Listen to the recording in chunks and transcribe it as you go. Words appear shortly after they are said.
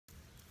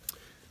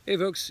Hey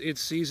folks,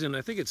 it's season,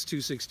 I think it's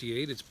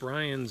 268. It's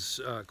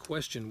Brian's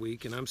question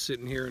week, and I'm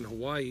sitting here in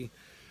Hawaii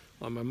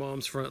on my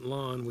mom's front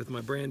lawn with my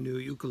brand new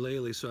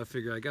ukulele, so I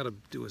figure I gotta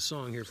do a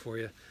song here for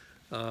you.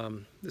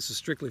 This is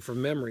strictly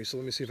from memory, so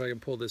let me see if I can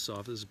pull this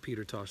off. This is a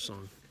Peter Tosh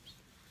song.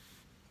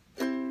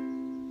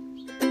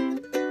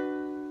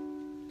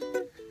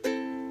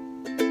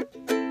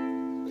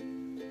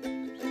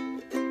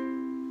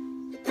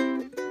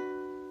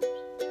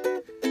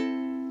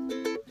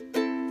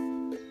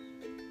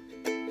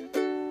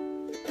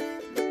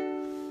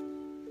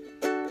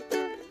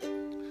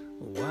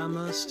 Why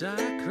must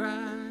I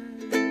cry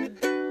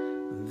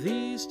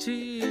these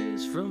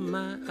tears from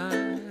my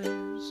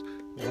eyes?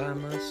 Why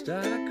must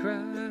I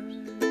cry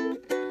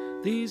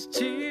these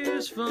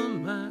tears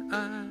from my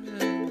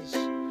eyes?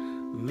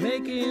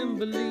 Making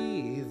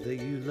believe that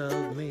you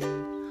love me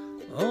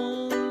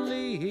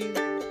only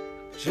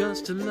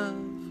just to love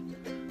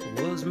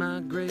was my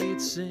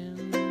great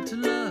sin. To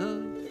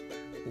love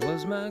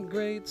was my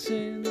great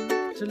sin.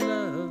 To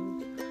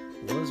love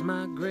was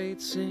my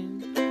great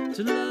sin.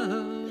 To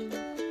love.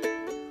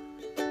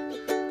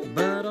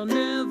 But I'll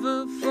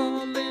never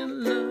fall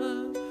in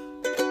love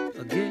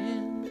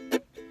again,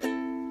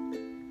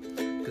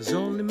 'cause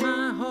only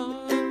my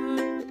heart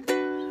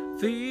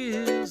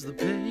feels the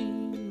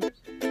pain,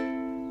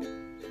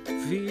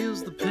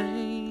 feels the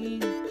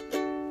pain.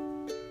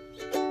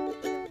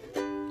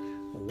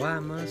 Why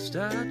must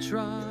I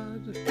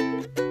trod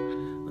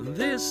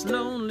this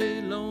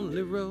lonely,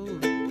 lonely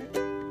road?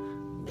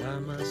 Why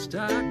must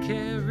I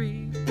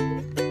carry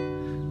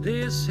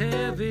this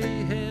heavy,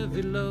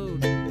 heavy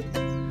load?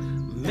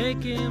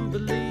 Making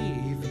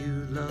believe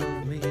you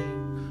love me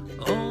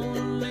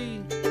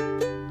only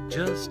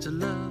just to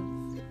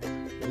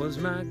love was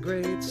my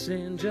great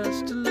sin.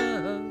 Just to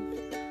love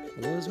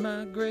was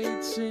my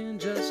great sin.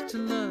 Just to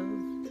love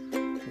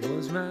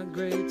was my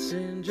great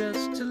sin.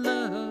 Just to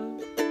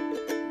love.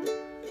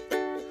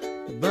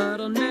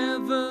 But I'll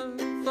never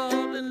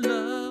fall in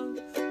love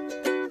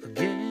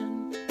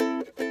again,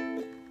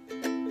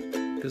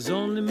 'cause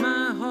only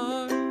my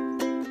heart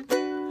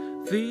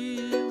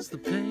feels the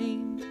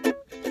pain,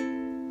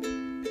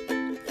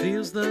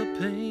 feels the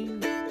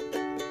pain.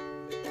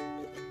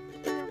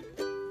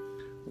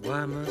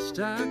 Why must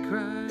I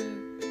cry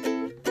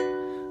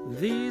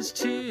these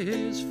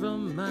tears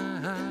from my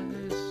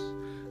eyes?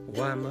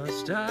 Why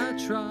must I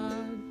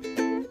trod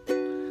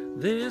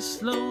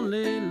this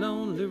lonely,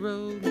 lonely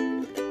road?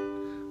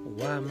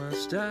 Why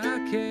must I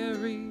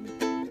carry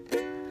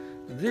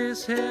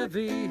this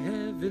heavy,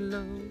 heavy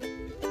load?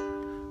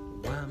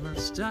 Why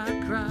must I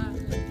cry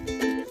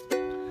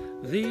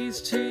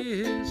these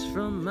tears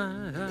from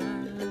my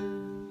eyes?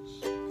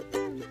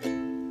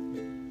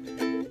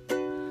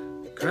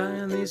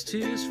 Crying these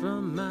tears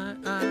from my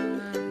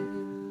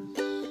eyes.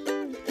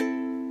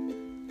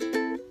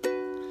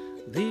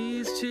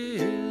 These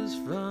tears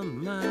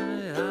from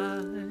my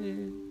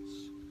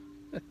eyes.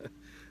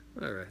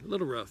 All right, a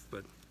little rough,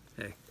 but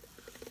hey,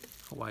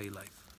 Hawaii life.